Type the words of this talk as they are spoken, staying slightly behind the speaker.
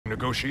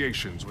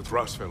negotiations with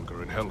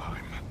Rasfelger in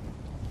Helheim.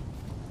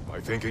 My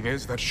thinking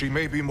is that she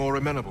may be more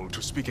amenable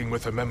to speaking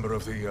with a member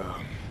of the,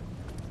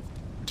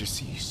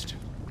 deceased.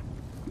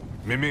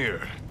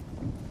 Mimir,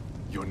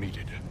 you're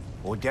needed.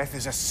 Oh, death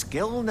is a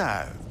skill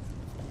now.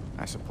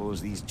 I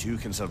suppose these two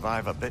can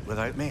survive a bit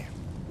without me.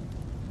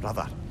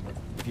 Brother,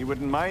 if you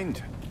wouldn't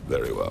mind.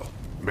 Very well.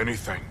 Many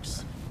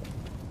thanks.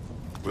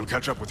 We'll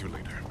catch up with you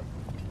later.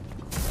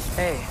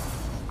 Hey,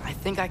 I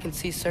think I can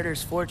see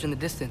Surtur's forge in the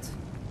distance.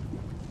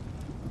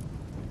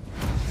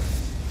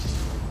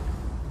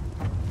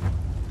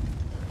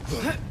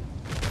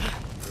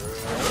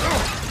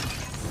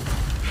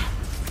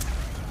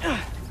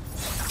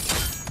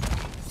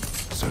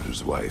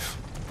 Surtur's wife.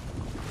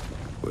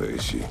 Where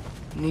is she?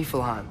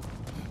 Niflheim,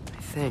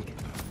 I think.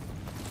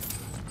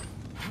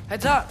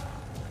 Heads up!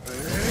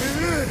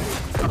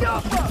 I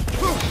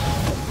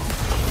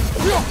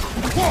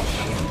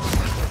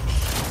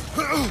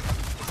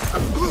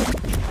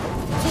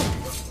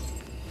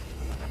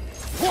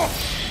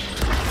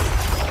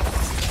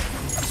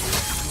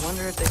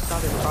wonder if they saw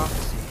their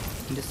prophecy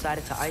and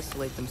decided to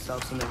isolate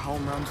themselves in their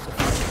home realms to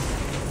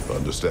fight.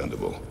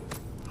 Understandable.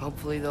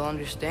 Hopefully they'll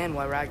understand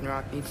why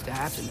Ragnarok needs to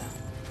happen now.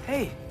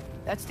 Hey,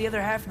 that's the other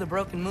half of the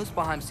broken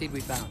Muspelheim seed we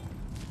found.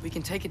 We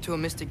can take it to a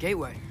mystic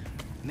gateway.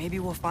 Maybe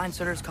we'll find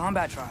Surtur's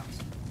combat trials.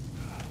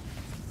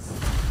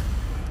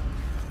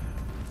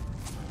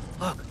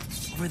 Look,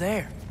 over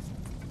there.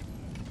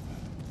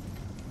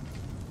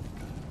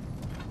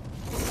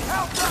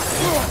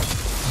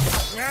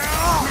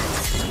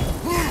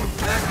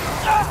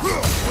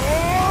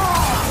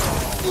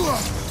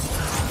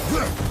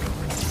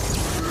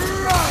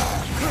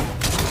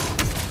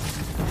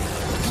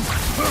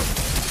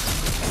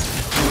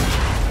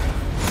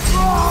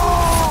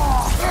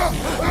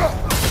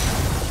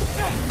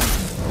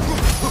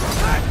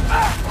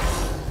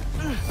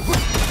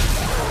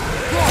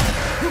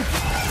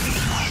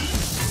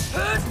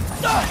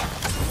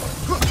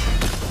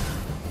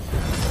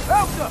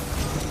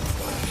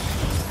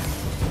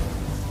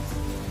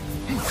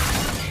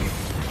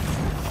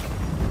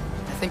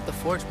 I think the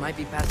forge might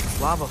be past this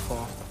lava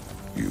fall.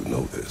 You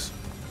know this.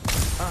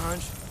 A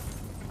hunch.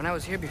 When I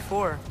was here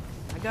before,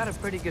 I got a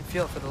pretty good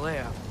feel for the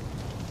layout.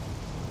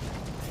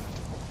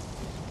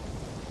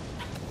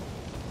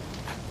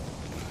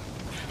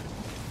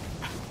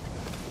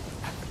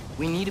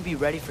 We need to be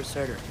ready for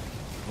Surtur,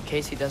 in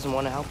case he doesn't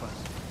want to help us.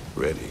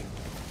 Ready.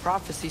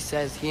 Prophecy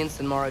says he and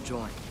Sinmara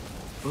join,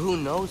 but who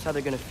knows how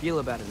they're gonna feel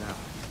about it now.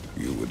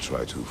 You would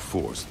try to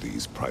force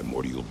these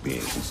primordial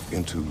beings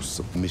into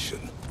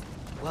submission.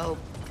 Well,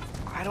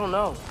 I don't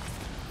know.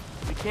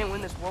 We can't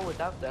win this war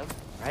without them,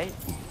 right?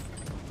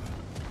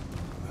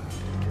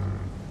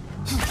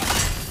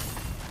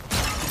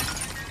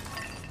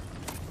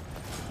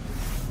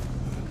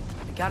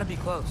 I gotta be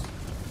close.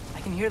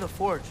 I can hear the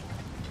forge.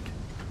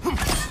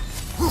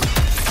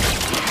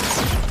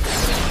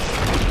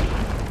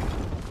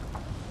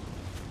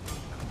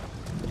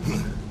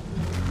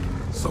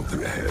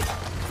 Something ahead.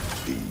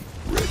 Be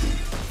ready.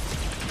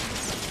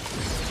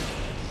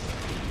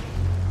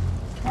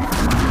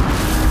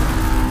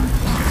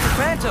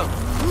 Phantom!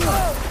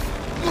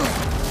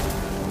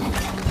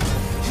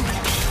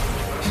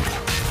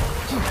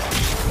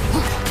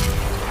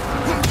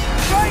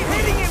 Try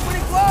hitting it when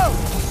it glows!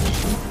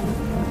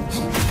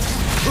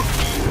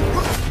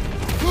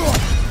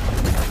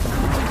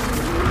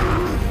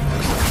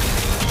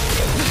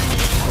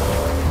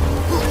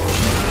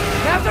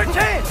 Now's our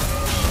chance!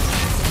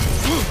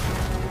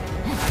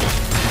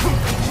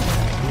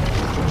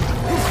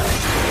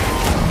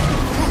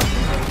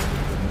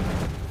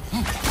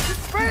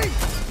 Spring!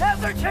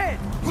 Now's our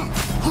chance!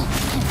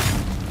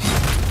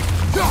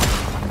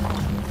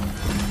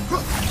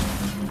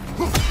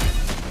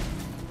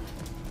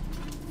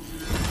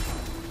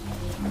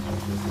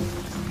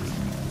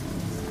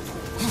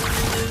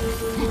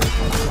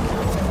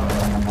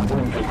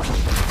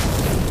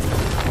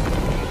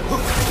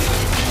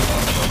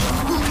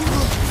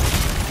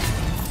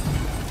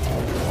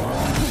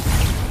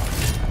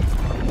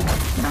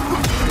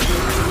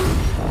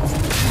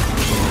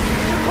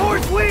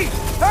 Forward, sweet!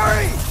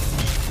 Hurry!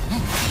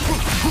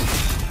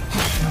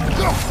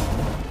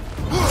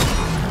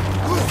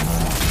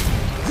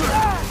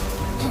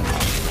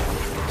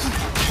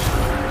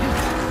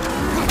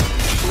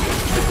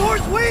 The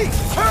door's weak!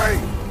 Hurry!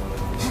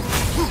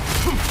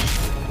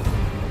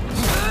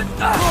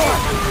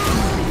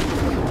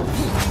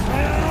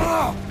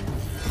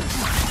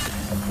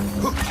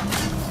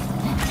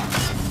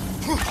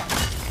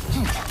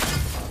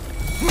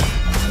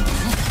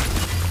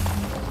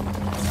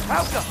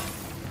 Alka!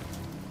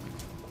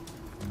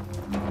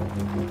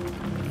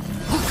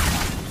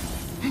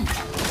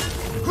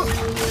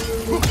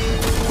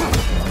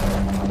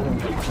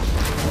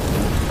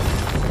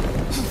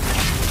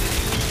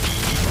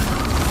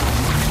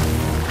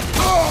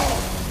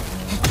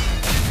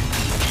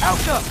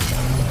 Alka!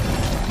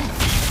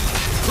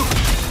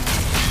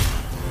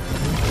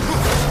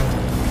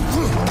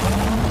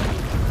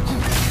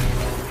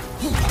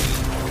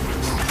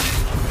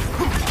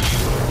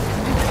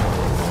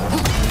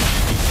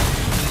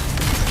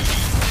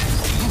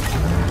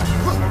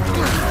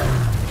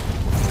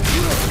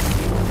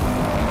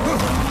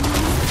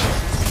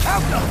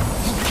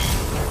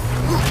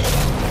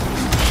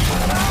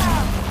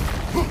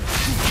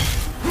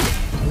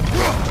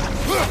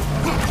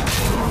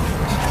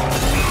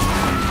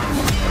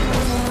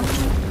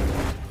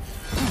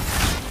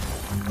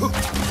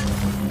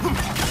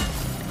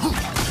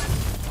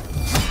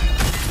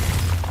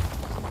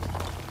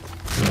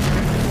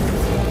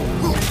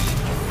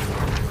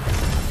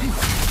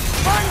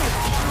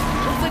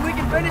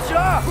 Finish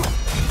off!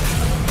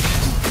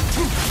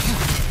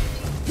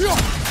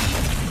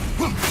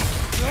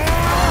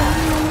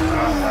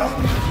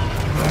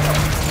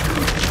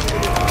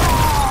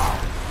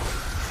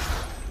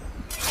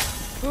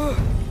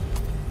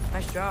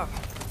 Nice job.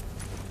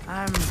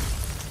 I'm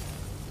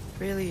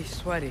really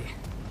sweaty.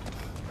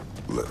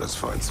 Let us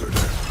find Surtur.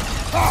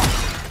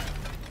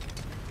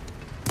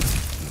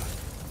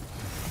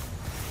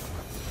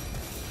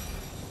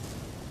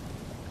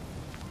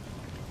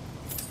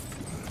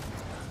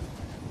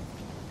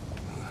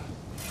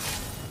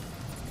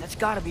 That's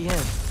gotta be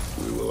him.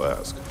 We will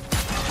ask.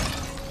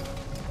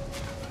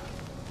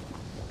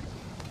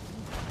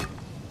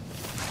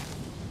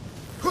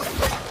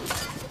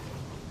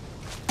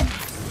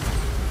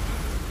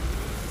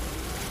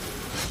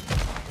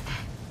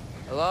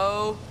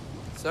 Hello?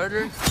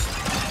 Surtur?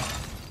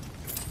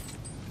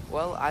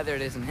 Well, either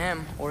it isn't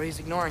him, or he's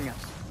ignoring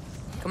us.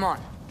 Come on.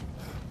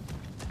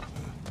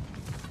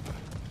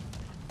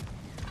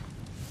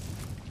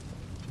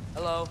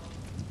 Hello?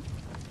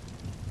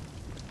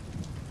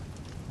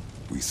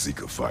 We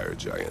seek a fire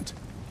giant.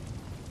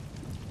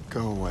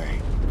 Go away.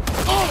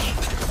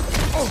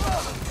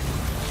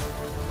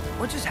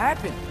 What just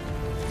happened?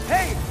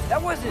 Hey,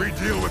 that wasn't... We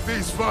deal with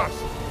these first.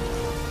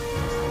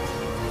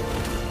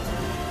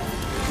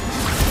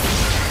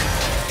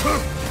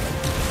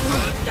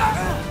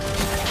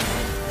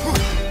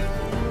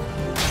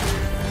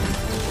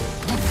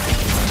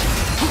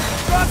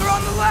 Brother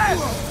on the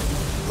left!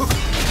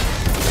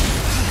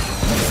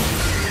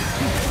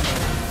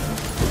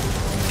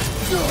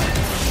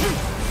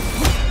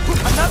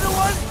 Another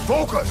one?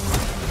 Focus!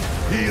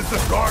 He is the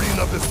guardian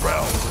of this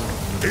realm.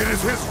 It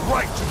is his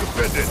right to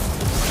defend it.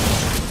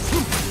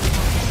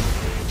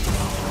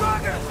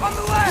 Brother on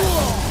the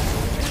left!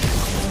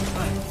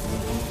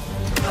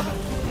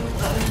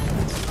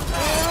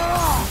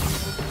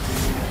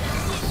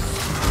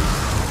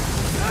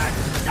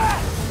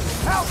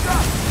 Help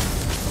us!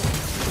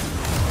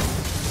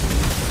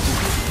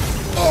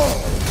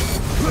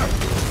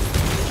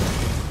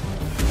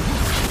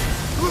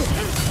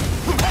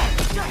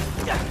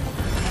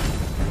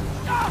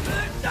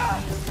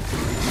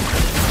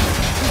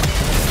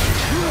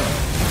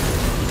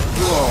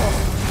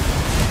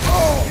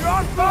 You're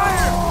on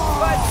fire!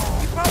 But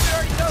you probably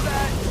already know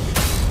that.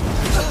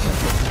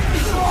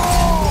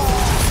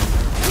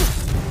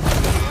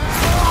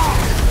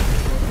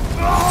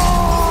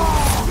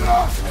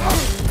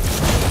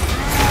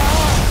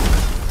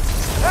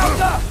 Help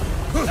up!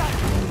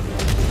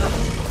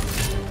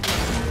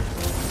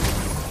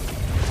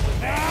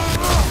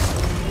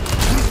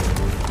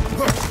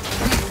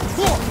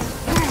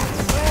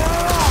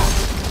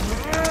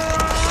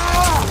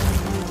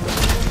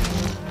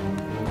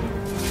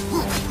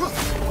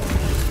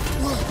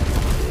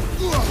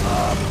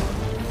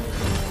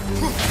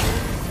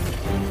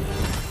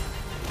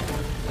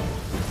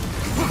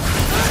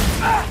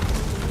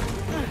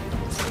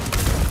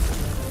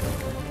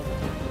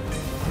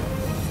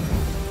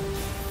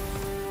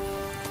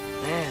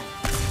 Man,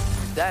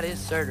 that is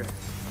Surtur.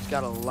 He's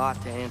got a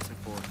lot to answer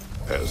for.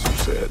 As you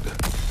said,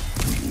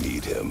 we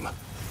need him.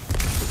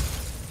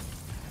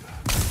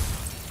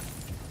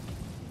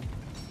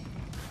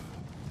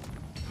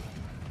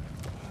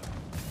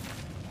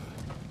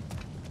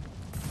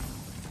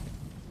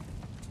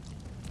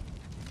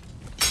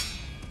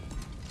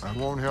 I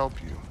won't help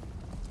you.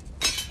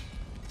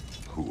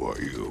 Who are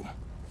you?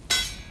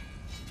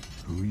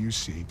 Who you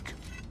seek,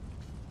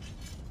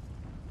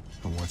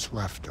 and what's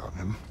left of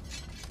him.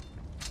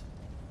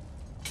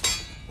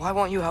 Why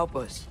won't you help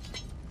us?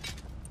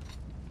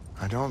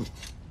 I don't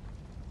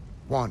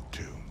want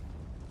to.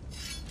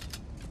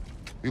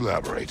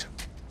 Elaborate.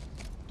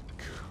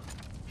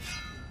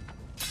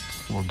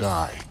 We'll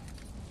die.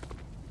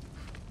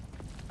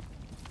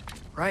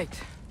 Right.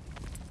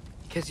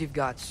 Because you've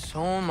got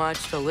so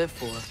much to live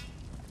for.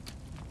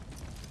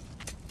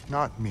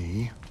 Not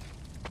me.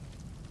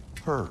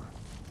 Her.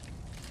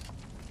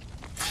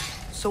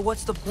 So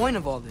what's the point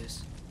of all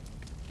this?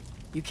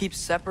 You keep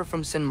separate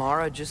from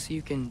Sinmara just so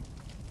you can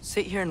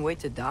sit here and wait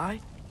to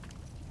die?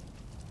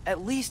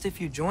 At least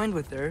if you joined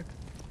with her,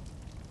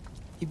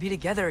 you'd be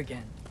together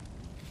again.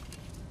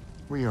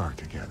 We are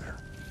together.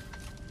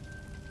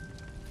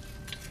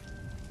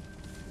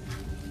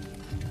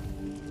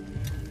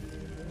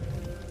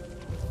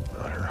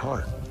 Got her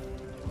heart.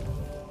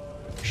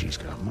 She's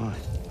got mine.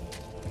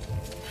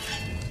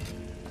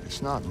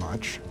 It's not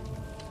much,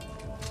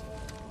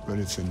 but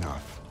it's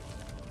enough.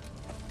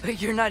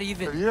 But you're not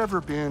Have even... you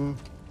ever been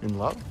in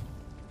love?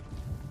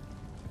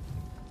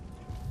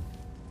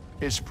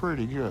 It's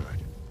pretty good.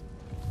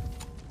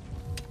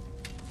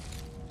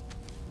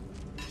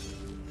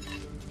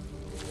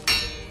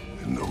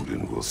 And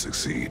Odin will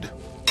succeed.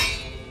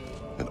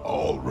 And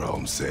all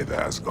realms save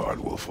Asgard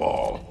will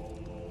fall.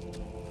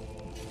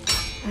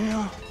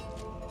 Yeah,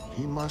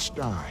 he must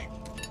die.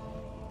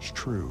 It's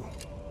true.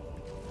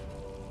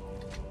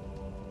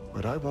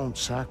 But I won't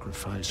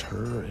sacrifice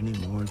her any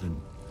more than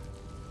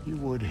you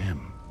would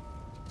him.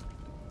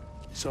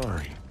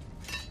 Sorry.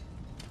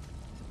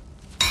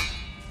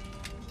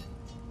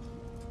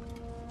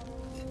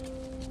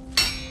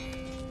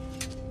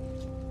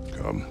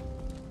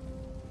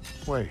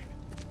 Wait.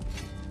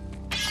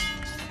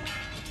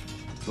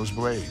 Those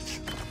blades.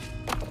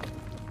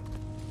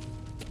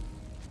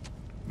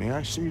 May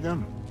I see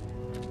them?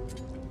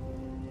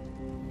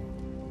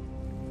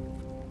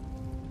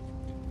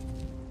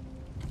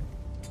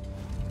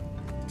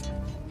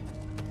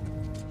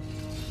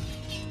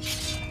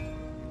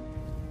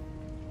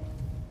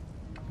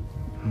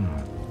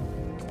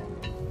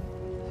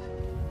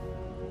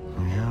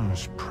 Yeah,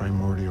 there's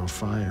primordial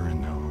fire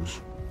in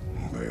those.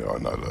 They are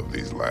not of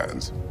these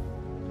lands.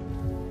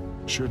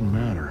 Shouldn't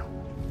matter.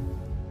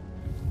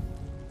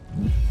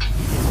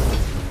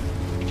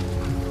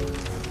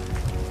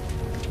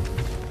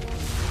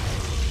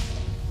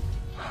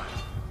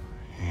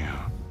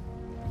 Yeah,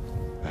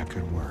 that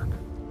could work.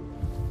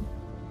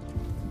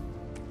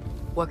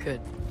 What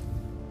could?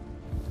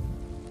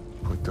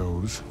 Put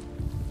those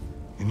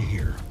in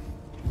here,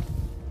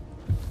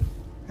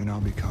 and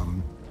I'll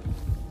become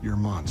your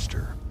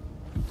monster.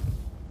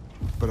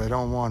 But I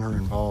don't want her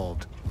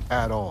involved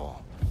at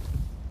all.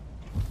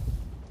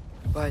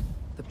 But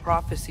the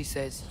prophecy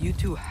says you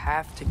two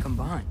have to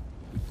combine.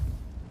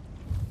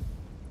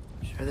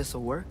 Sure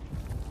this'll work?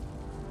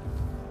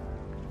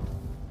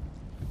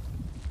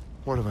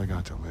 What have I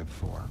got to live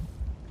for?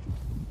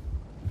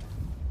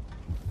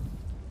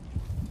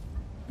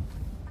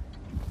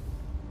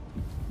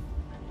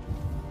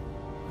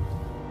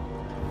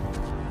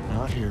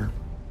 Not here.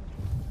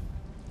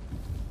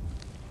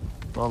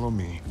 Follow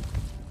me.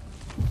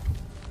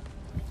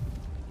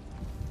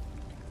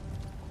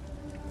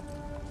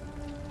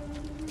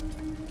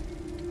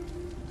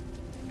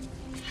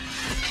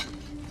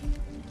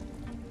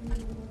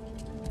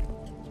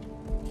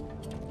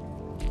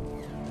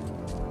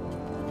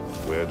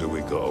 Where do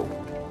we go?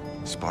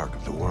 Spark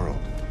of the world.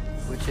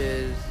 Which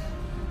is...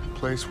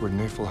 Place where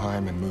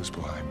Niflheim and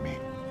Muspelheim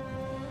meet.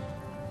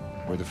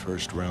 Where the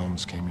first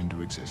realms came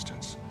into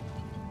existence.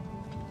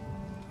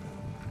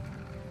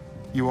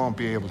 You won't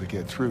be able to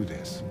get through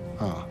this,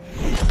 huh?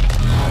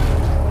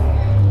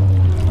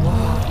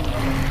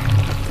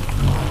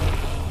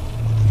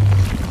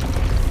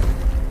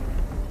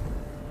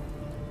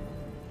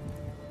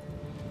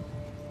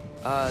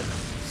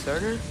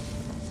 Surtur?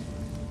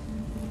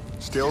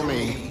 Still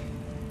me.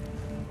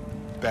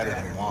 Better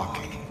than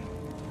walking.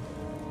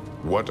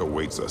 What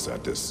awaits us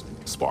at this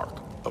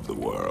spark of the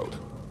world?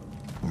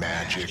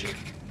 Magic,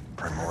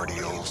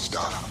 primordial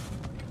stuff.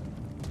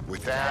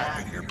 With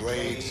that and your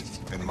blades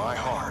and my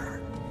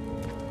heart,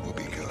 we'll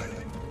be good.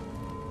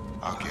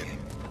 I'll get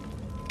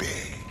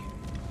big.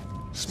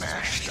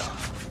 Smash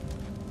stuff.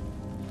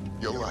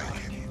 You'll like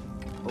it.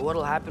 But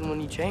what'll happen when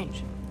you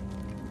change?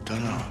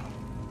 Dunno.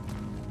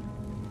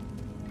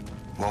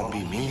 Won't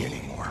be me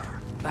anymore.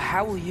 But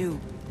how will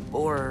you,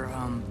 or,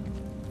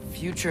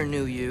 future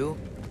new you,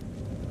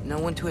 know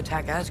when to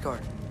attack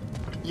Asgard?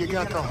 You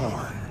got the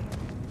horn,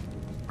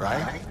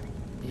 right?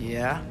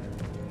 Yeah?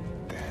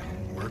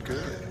 Then we're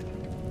good.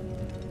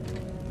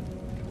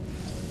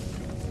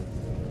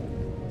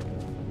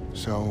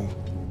 So,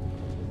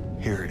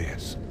 here it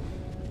is.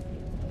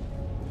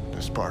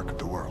 The spark of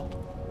the world.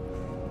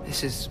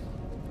 This is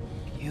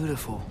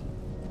beautiful.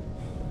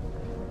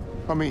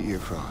 I'll meet you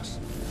across.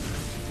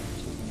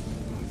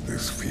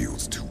 This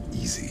feels too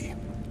easy.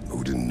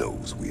 Odin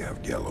knows we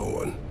have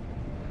Gjallarhorn.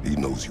 He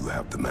knows you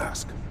have the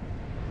mask.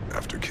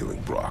 After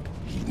killing Brock,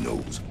 he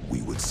knows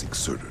we would seek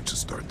Surtur to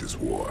start this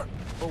war.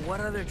 But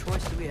what other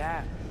choice do we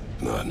have?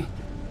 None.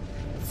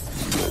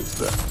 He knows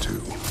that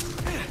too.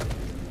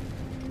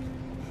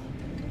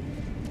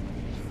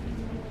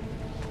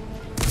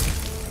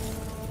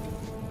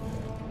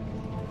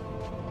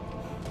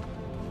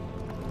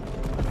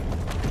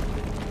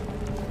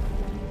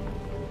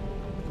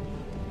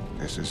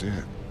 This is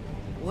it.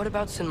 What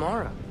about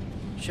Sinmara?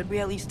 Should we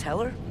at least tell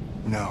her?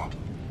 No.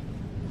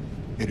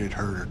 It'd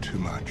hurt her too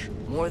much.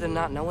 More than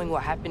not knowing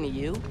what happened to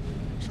you?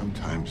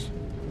 Sometimes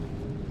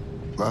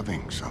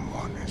loving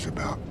someone is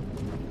about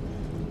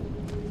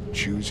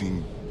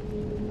choosing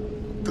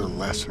the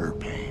lesser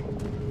pain.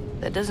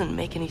 That doesn't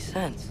make any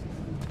sense.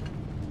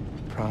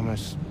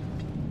 Promise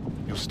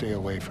you'll stay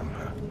away from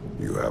her.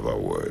 You have our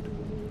word.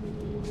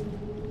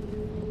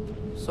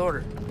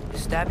 Surtur,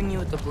 stabbing you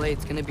with the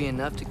blade's gonna be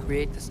enough to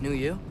create this new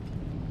you?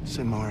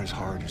 Sinmara's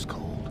heart is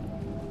cold.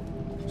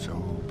 So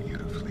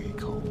beautifully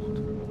cold.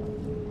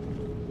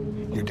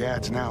 Your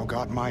dad's now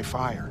got my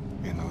fire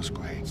in those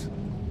blades.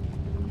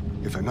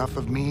 If enough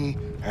of me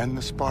and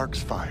the spark's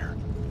fire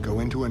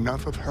go into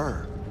enough of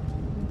her,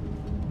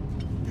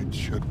 it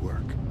should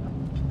work.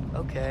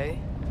 Okay.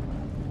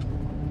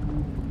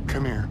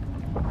 Come here.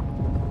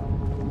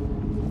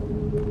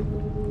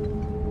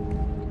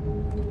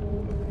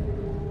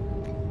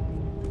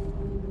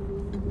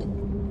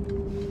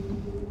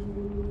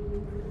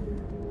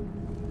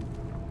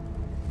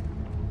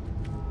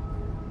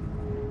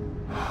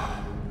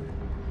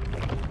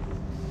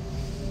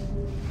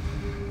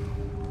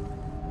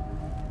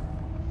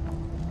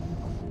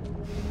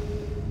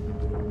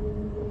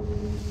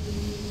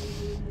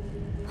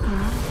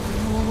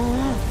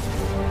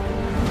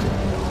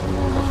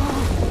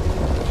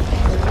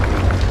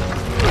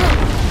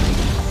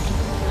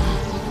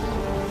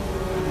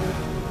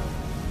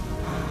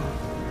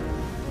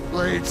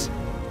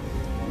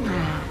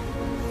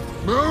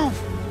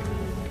 Move!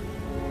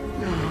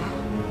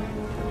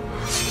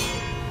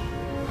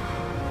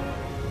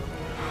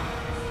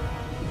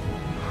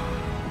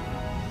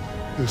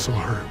 This'll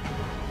hurt.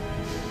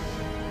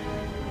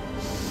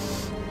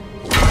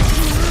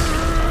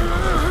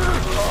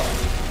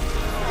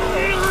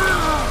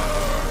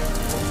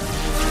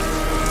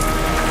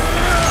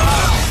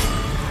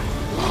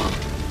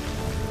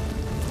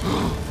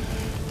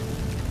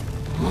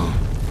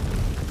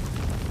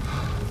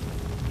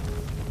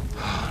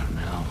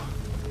 Now,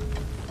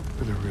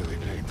 for the really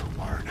painful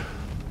part.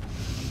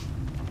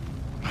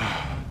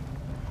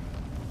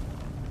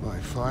 My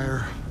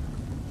fire,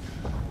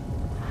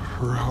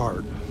 her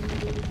heart.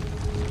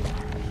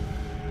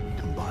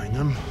 Combine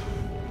them,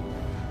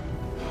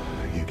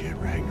 you get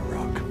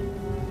Ragnarok.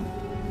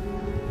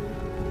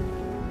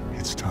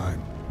 It's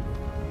time.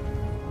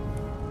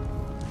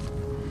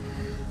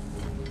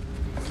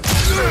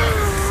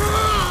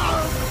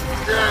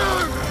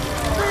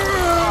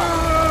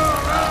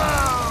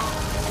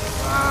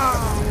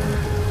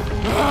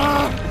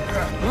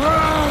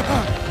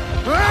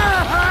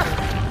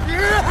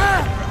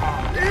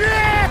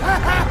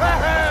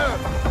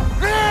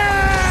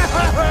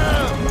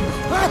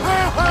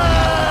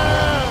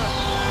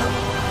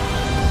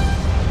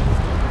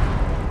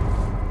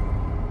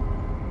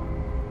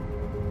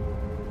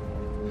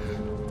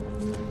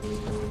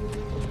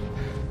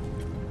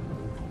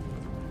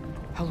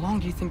 How long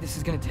do you think this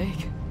is gonna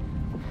take?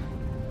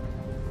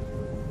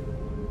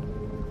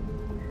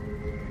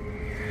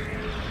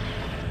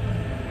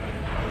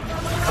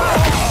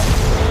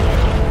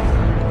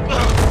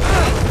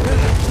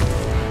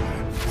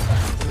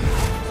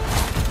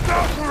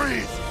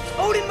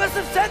 Odin must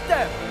have sent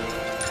them!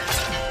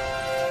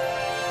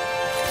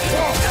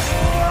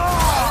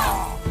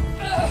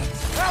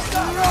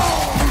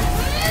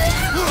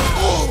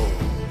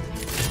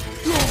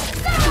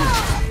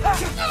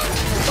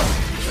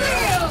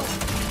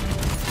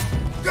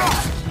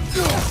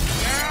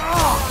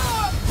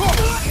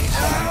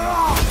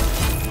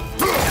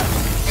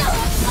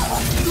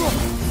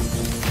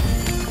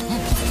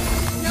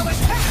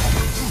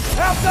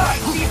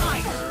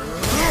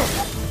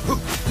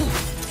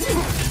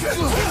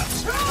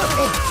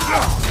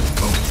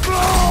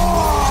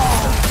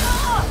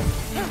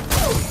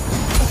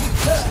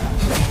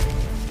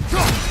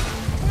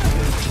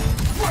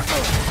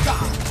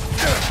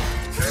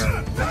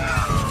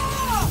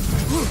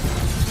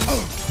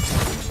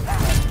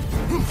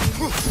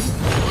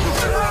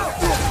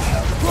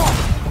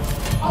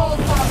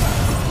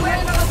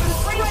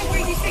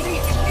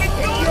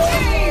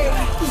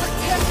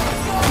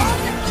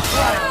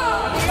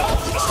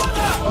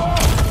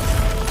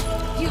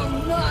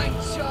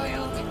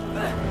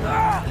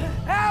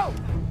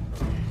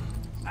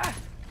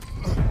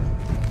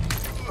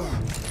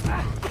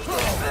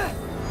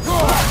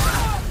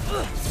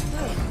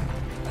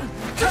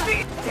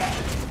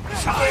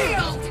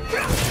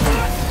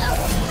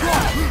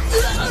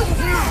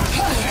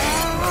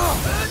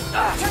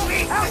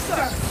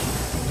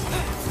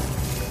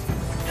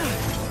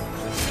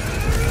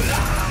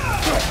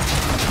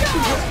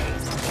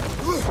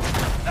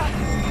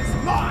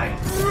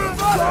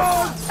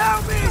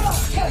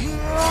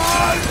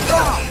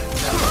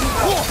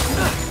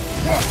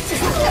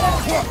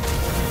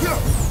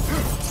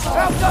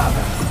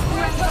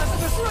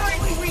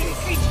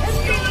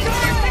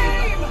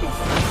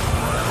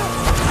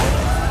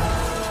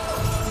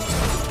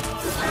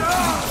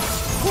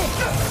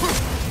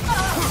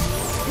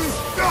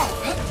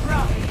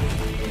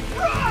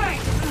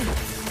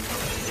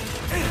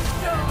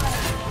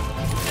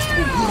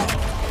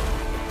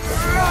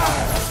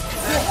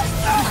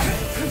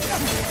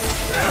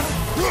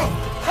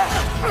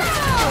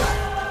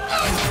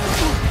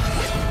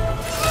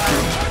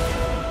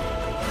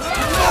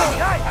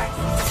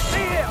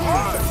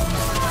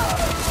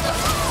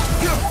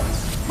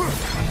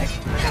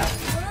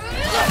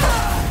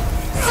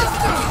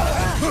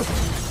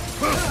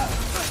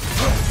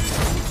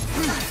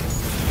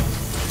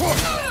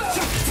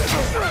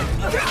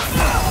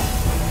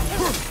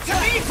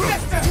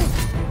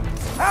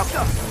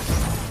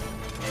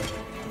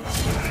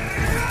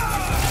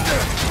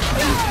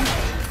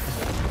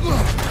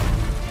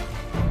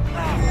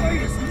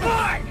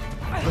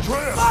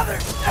 Atreus! Mother,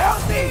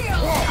 help me!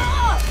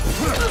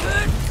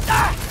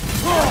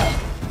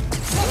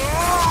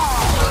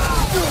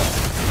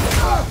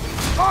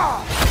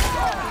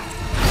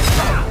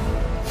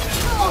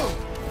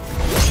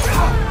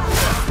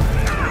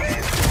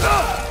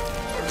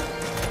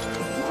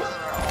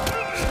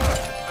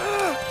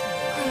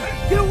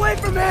 Get away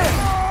from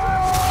him!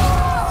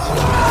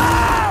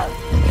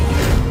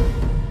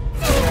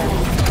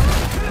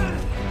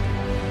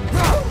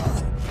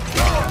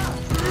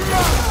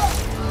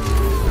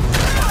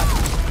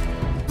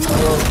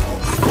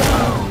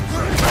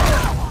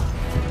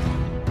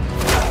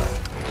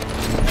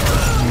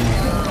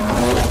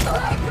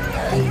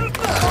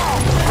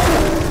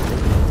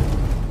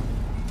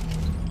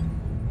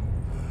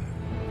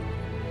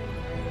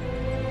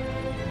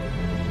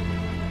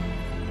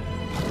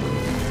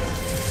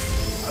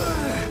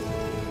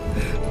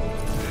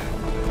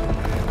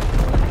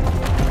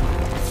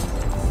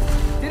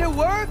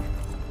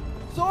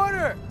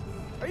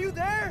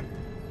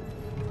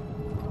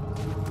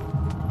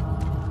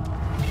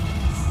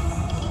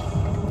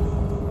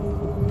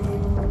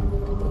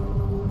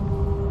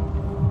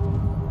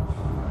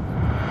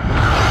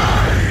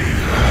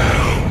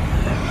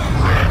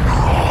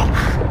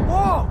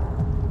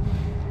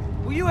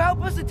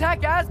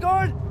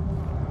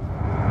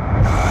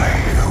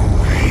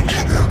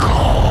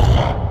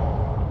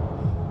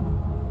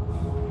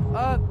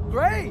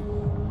 Great!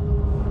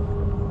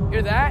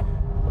 Hear that?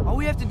 All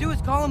we have to do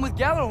is call him with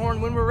Gjallarhorn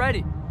when we're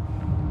ready.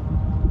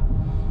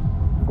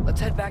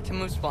 Let's head back to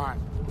Muspelheim.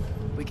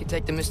 We can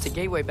take the Mystic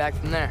Gateway back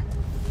from there.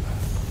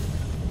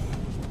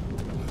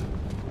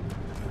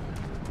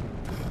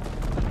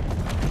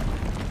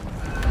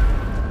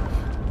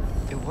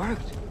 It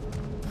worked.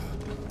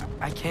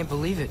 I can't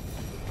believe it.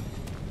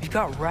 We've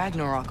got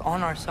Ragnarok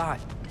on our side.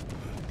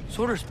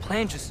 Surtur's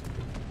plan just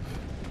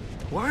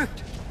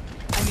worked.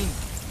 I mean,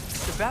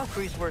 the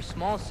Valkyries were a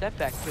small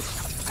setback, but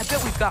I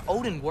bet we've got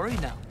Odin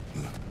worried now.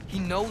 He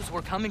knows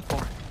we're coming for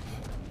him.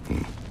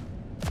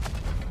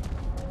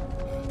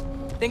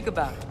 Think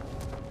about it.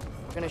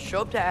 We're gonna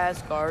show up to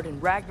Asgard,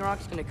 and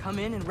Ragnarok's gonna come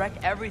in and wreck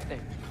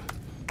everything.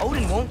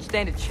 Odin won't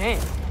stand a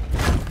chance.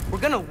 We're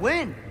gonna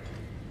win.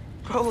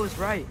 Bro was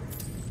right.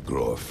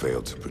 Groa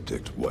failed to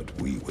predict what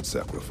we would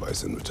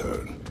sacrifice in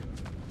return.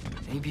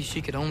 Maybe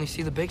she could only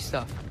see the big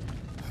stuff.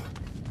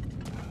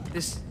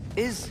 This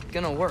is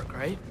gonna work,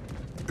 right?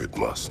 It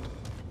must.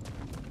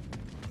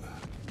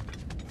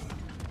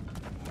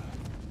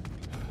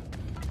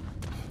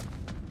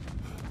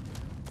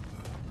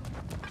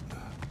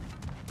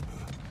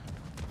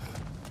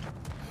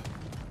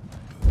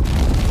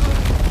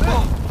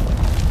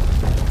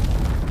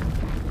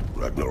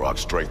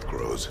 Ragnarok's strength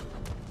grows.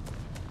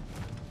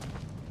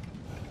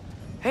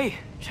 Hey,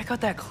 check out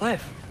that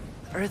cliff.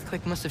 The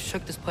earthquake must have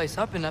shook this place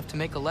up enough to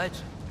make a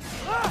ledge.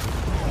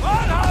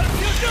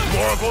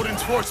 More of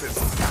Odin's forces!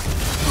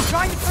 We're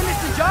trying to finish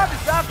the job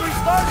as Valkyrie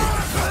started!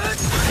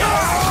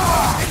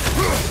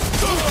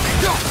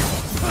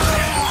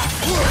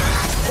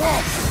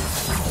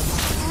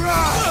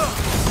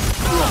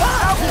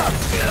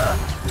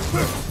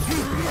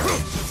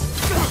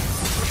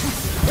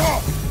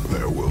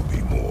 There will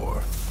be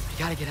more. We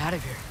gotta get out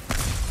of here.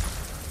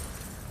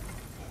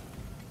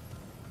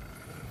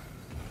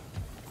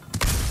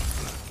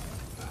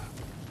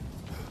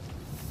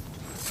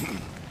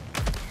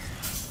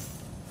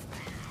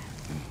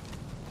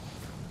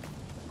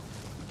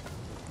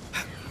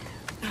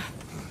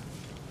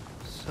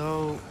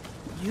 So,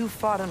 you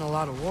fought in a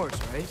lot of wars,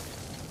 right?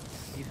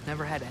 You've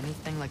never had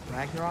anything like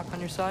Ragnarok on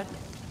your side?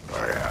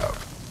 I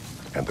have.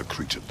 And the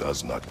creature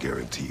does not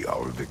guarantee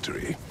our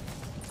victory.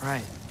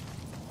 Right.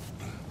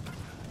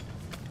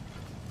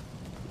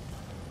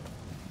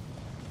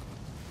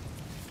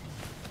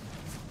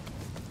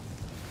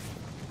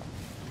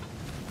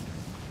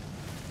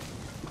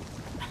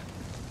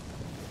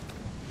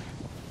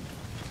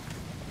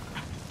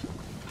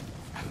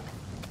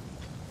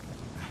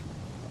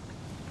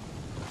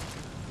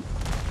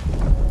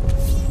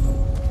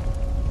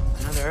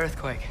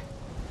 Earthquake.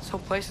 This whole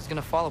place is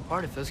gonna fall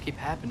apart if those keep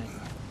happening.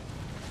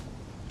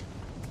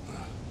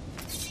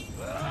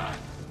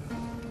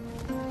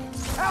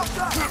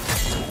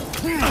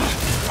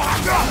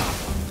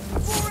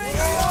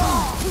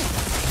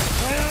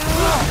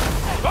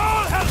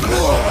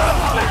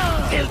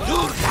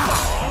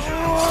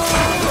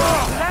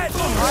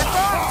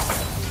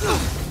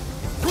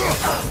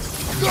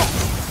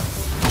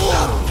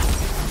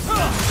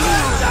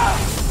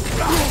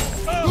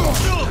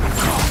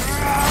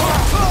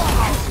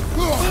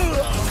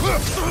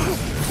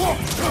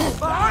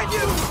 Behind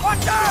you!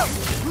 Watch out!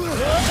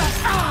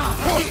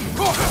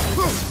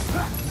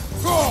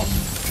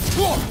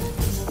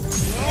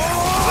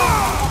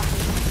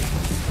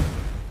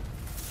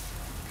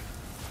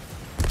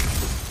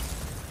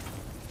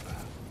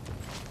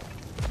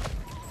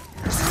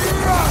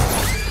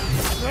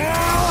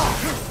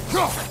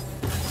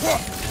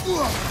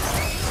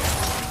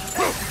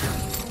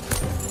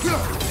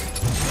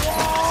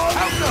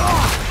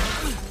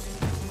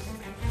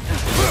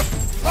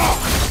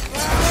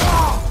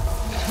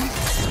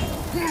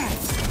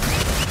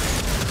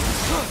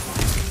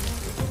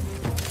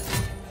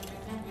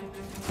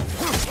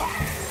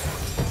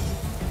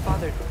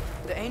 Father,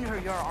 the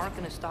Einherjar aren't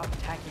gonna stop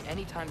attacking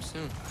anytime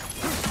soon.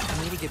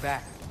 I need to get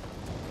back.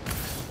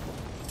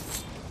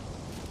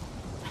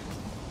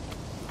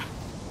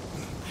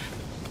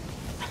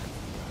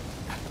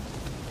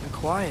 You're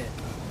quiet.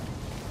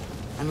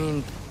 I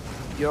mean,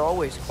 you're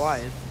always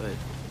quiet, but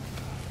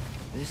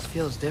this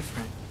feels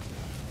different.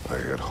 I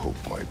had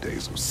hoped my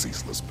days of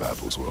ceaseless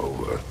battles were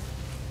over.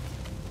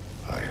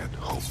 I had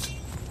hoped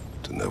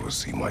to never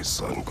see my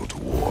son go to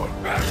war.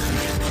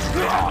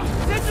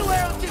 Sigil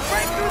arrows can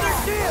break through their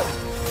shield!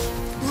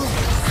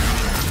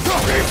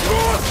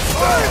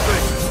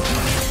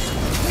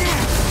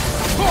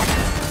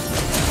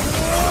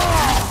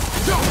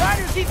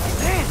 Ryder keeps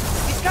his hand!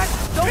 These guys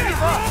don't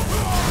give up!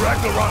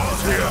 Ragnarok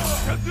is here!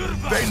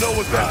 They know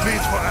what that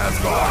means for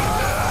Asgard!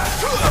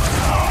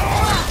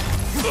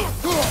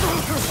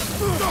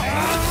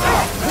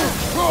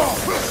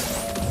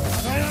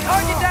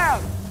 Target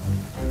down!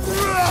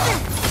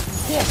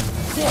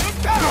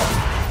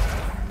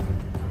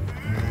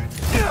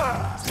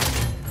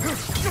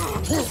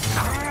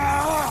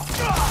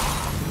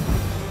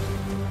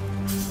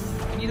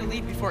 We need to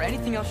leave before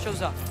anything else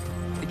shows up.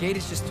 The gate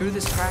is just through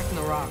this crack in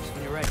the rocks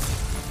when you're ready.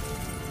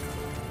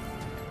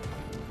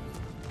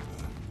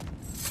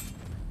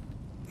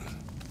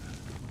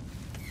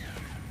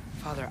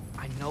 Father,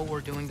 I know we're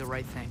doing the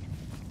right thing.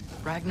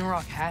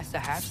 Ragnarok has to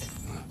happen.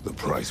 The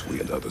price we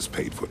and others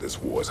paid for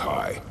this war is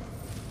high.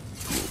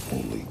 It will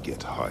only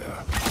get higher. It'll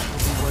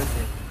be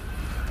worth it.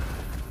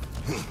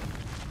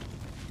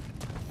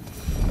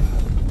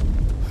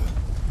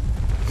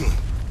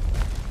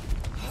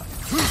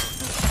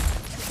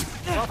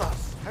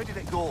 Brothers, how did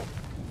it go?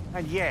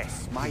 And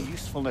yes, my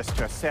usefulness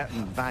to a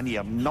certain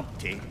Vanir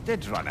numpty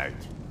did run out.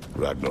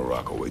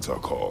 Ragnarok awaits our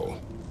call.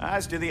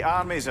 As do the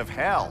armies of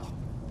hell.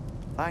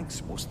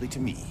 Thanks mostly to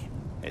me.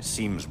 It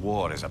seems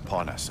war is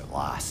upon us at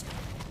last.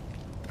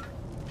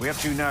 Where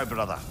to now,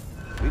 brother?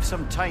 We've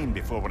some time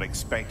before we're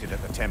expected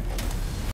at the temple.